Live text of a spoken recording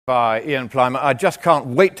by Ian Plimer. I just can't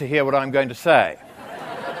wait to hear what I'm going to say.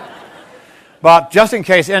 But just in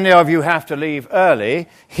case any of you have to leave early,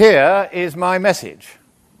 here is my message.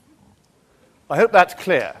 I hope that's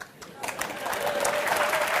clear.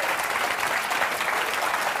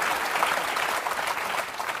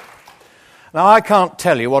 Now, I can't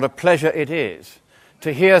tell you what a pleasure it is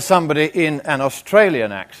to hear somebody in an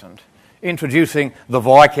Australian accent introducing the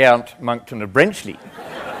Viscount Monckton of Brenchley.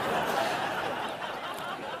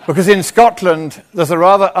 Because in Scotland, there's a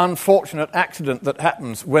rather unfortunate accident that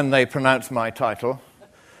happens when they pronounce my title.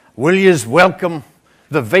 Will yous welcome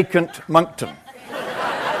the vacant Monckton?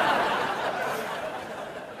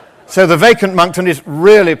 So the vacant Monckton is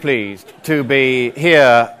really pleased to be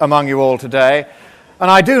here among you all today. And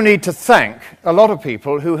I do need to thank a lot of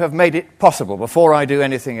people who have made it possible before I do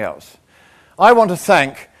anything else. I want to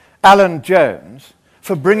thank Alan Jones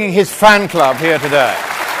for bringing his fan club here today.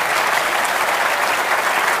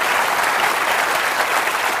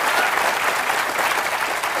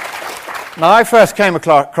 Now, I first came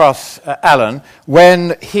across Alan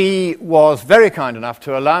when he was very kind enough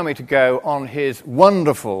to allow me to go on his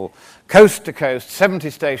wonderful coast-to-coast 70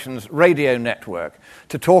 stations radio network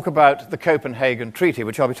to talk about the Copenhagen Treaty,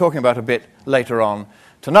 which I'll be talking about a bit later on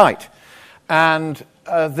tonight. And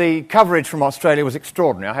the coverage from Australia was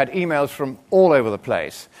extraordinary. I had emails from all over the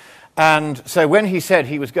place. And so when he said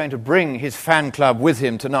he was going to bring his fan club with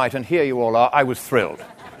him tonight, and here you all are, I was thrilled.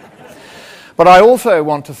 But I also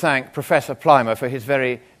want to thank Professor Plimer for his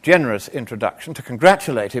very generous introduction, to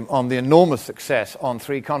congratulate him on the enormous success on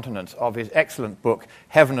 3 continents of his excellent book,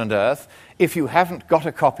 Heaven and Earth. If you haven't got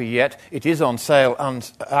a copy yet, it is on sale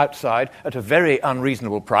outside at a very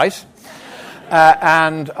unreasonable price.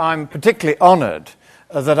 And I'm particularly honoured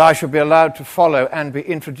that I should be allowed to follow and be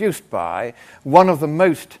introduced by one of the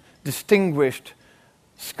most distinguished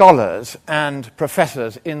scholars and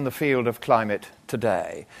professors in the field of climate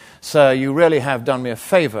today. So you really have done me a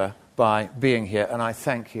favour by being here, and I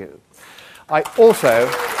thank you. I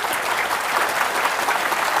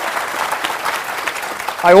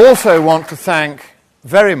also want to thank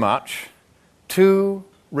very much 2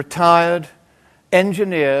 retired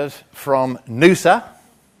engineers from Noosa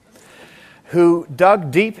who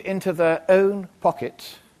dug deep into their own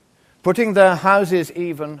pockets, putting their houses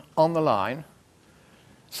even on the line,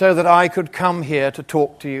 so that I could come here to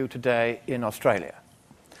talk to you today in Australia.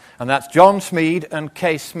 And that's John Smead and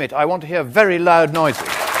Kay Smith. I want to hear very loud noises.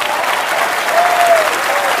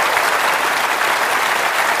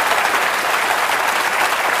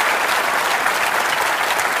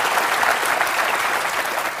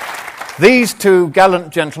 These 2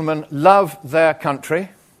 gallant gentlemen love their country.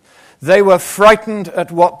 They were frightened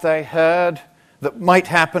at what they heard that might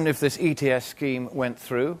happen if this ETS scheme went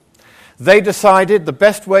through. They decided the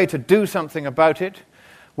best way to do something about it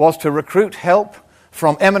was to recruit help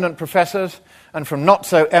from eminent professors and from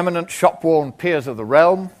not-so-eminent shop-worn peers of the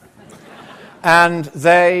realm. And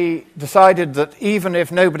they decided that even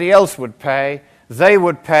if nobody else would pay, they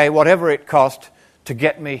would pay whatever it cost to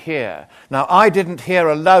get me here. Now, I didn't hear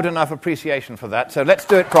a loud enough appreciation for that, so let's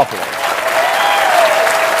do it properly.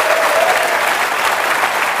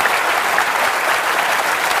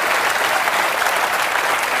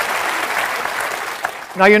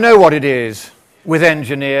 Now, you know what it is with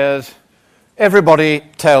engineers. Everybody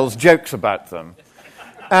tells jokes about them,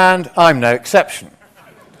 and I'm no exception.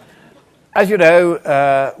 As you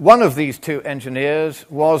know, one of these 2 engineers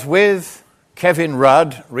was with Kevin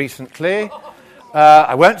Rudd recently.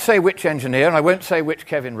 I won't say which engineer, and I won't say which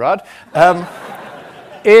Kevin Rudd,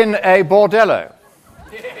 in a bordello.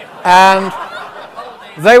 And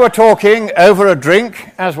they were talking over a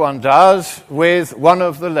drink, as one does, with one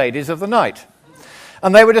of the ladies of the night.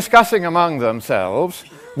 And they were discussing among themselves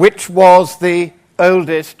which was the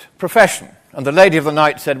oldest profession. And the lady of the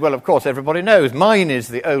night said, well, of course, everybody knows, mine is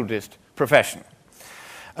the oldest profession.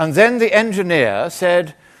 And then the engineer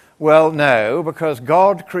said, well, no, because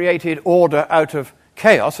God created order out of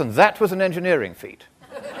chaos, and that was an engineering feat.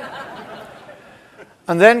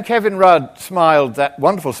 And then Kevin Rudd smiled, that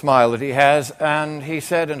wonderful smile that he has, and he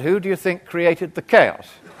said, and who do you think created the chaos?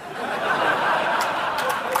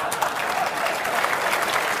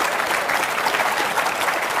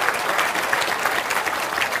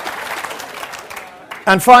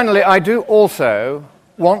 And finally, I do also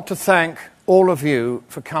want to thank all of you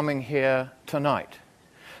for coming here tonight,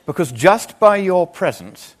 because just by your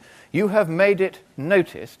presence, you have made it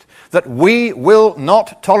noticed that we will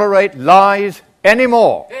not tolerate lies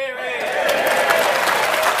anymore.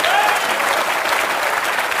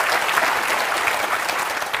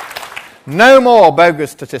 No more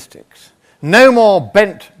bogus statistics, no more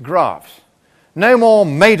bent graphs, No more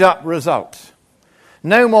made-up results.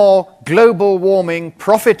 No more global warming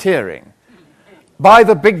profiteering by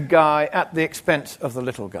the big guy at the expense of the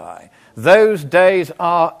little guy. Those days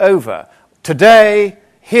are over. Today,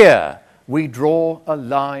 here, we draw a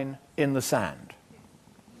line in the sand.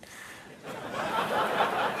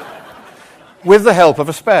 With the help of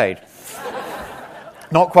a spade.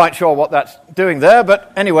 Not quite sure what that's doing there,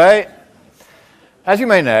 but anyway, as you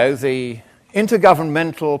may know, the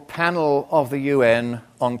Intergovernmental Panel of the UN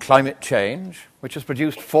on Climate Change, which has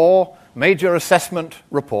produced 4 major assessment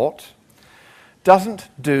reports, doesn't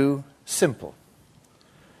do simple.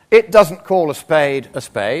 It doesn't call a spade a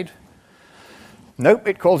spade. Nope,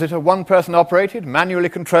 it calls it a one-person operated, manually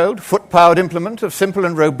controlled, foot-powered implement of simple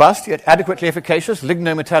and robust, yet adequately efficacious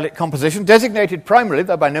lignometallic composition, designated primarily,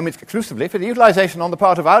 though by no means exclusively, for the utilization on the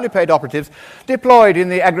part of hourly paid operatives deployed in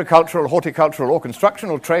the agricultural, horticultural, or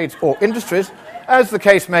constructional trades or industries, as the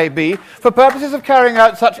case may be, for purposes of carrying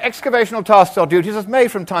out such excavational tasks or duties as may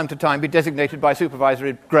from time to time be designated by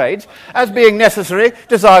supervisory grades as being necessary,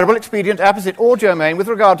 desirable, expedient, apposite, or germane with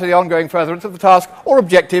regard to the ongoing furtherance of the task or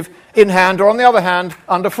objective in hand, or on the other hand,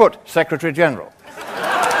 underfoot, Secretary General.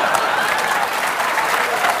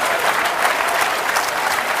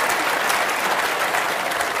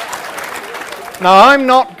 Now, I'm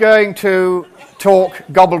not going to talk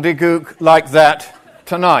gobbledygook like that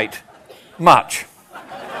tonight. Much.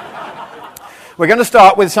 We're going to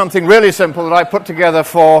start with something really simple that I put together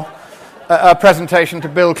for a presentation to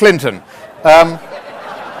Bill Clinton.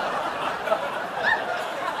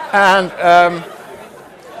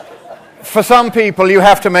 For some people, you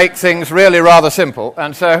have to make things really rather simple.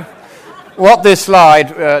 And so what this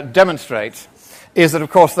slide demonstrates is that, of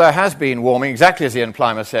course, there has been warming, exactly as Ian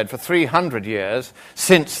Plimer said, for 300 years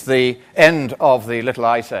since the end of the Little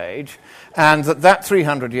Ice Age, and that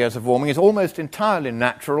 300 years of warming is almost entirely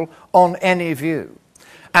natural on any view.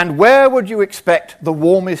 And where would you expect the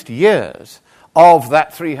warmest years of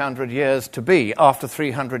that 300 years to be after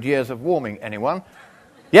 300 years of warming, anyone?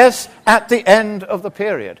 Yes, at the end of the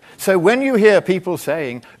period. So when you hear people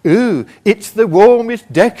saying, ooh, it's the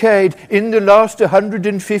warmest decade in the last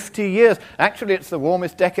 150 years, actually it's the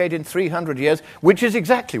warmest decade in 300 years, which is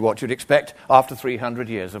exactly what you'd expect after 300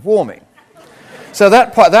 years of warming. So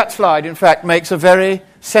that slide, in fact, makes a very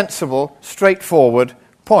sensible, straightforward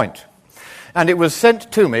point. And it was sent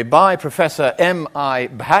to me by Professor M.I.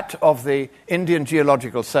 Bhatt of the Indian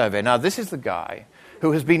Geological Survey. Now, this is the guy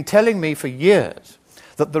who has been telling me for years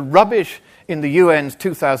that the rubbish in the UN's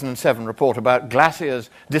 2007 report about glaciers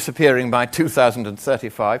disappearing by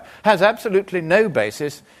 2035 has absolutely no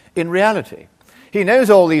basis in reality. He knows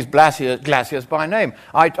all these glaciers by name.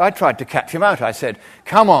 I tried to catch him out. I said,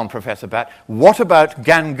 come on, Professor Bhatt, what about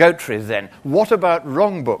Gangotri then? What about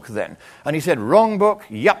Rongbuk then? And he said, Rongbuk,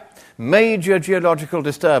 yep, major geological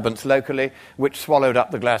disturbance locally, which swallowed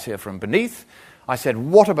up the glacier from beneath. I said,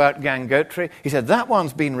 what about Gangotri? He said, that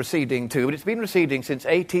one's been receding too, but it's been receding since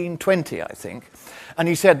 1820, I think. And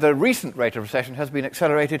he said the recent rate of recession has been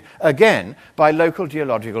accelerated again by local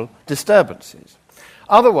geological disturbances.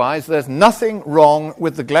 Otherwise, there's nothing wrong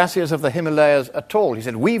with the glaciers of the Himalayas at all. He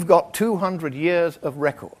said, we've got 200 years of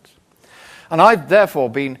records. And I've therefore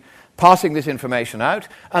been passing this information out.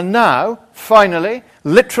 And now, finally,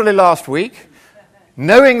 literally last week,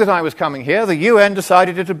 knowing that I was coming here, the UN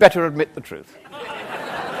decided it had better admit the truth.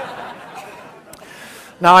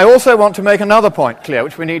 Now, I also want to make another point clear,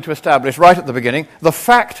 which we need to establish right at the beginning. The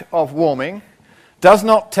fact of warming does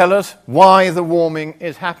not tell us why the warming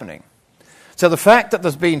is happening. So the fact that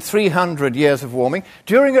there's been 300 years of warming,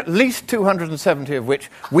 during at least 270 of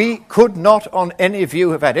which we could not on any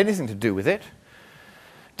view have had anything to do with it,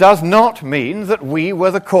 does not mean that we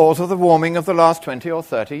were the cause of the warming of the last 20 or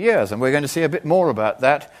 30 years. And we're going to see a bit more about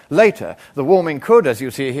that later. The warming could, as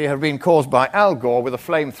you see here, have been caused by Al Gore with a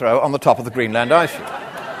flamethrower on the top of the Greenland ice sheet.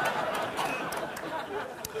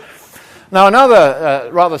 Now, another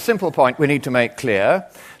rather simple point we need to make clear,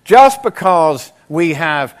 just because we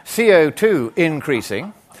have CO2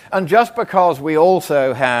 increasing, and just because we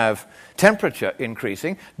also have temperature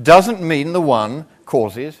increasing, doesn't mean the one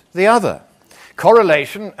causes the other.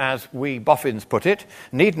 Correlation, as we boffins put it,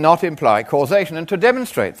 need not imply causation. And to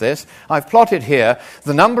demonstrate this, I've plotted here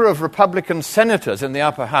the number of Republican senators in the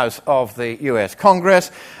upper house of the US Congress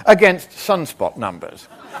against sunspot numbers.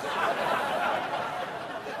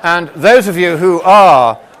 And those of you who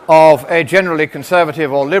are of a generally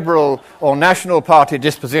conservative or liberal or National Party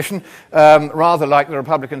disposition, rather like the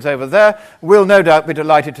Republicans over there, will no doubt be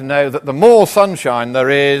delighted to know that the more sunshine there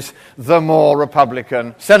is, the more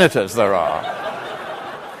Republican senators there are.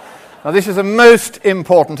 Now, this is a most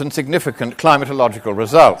important and significant climatological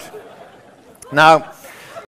result. Now,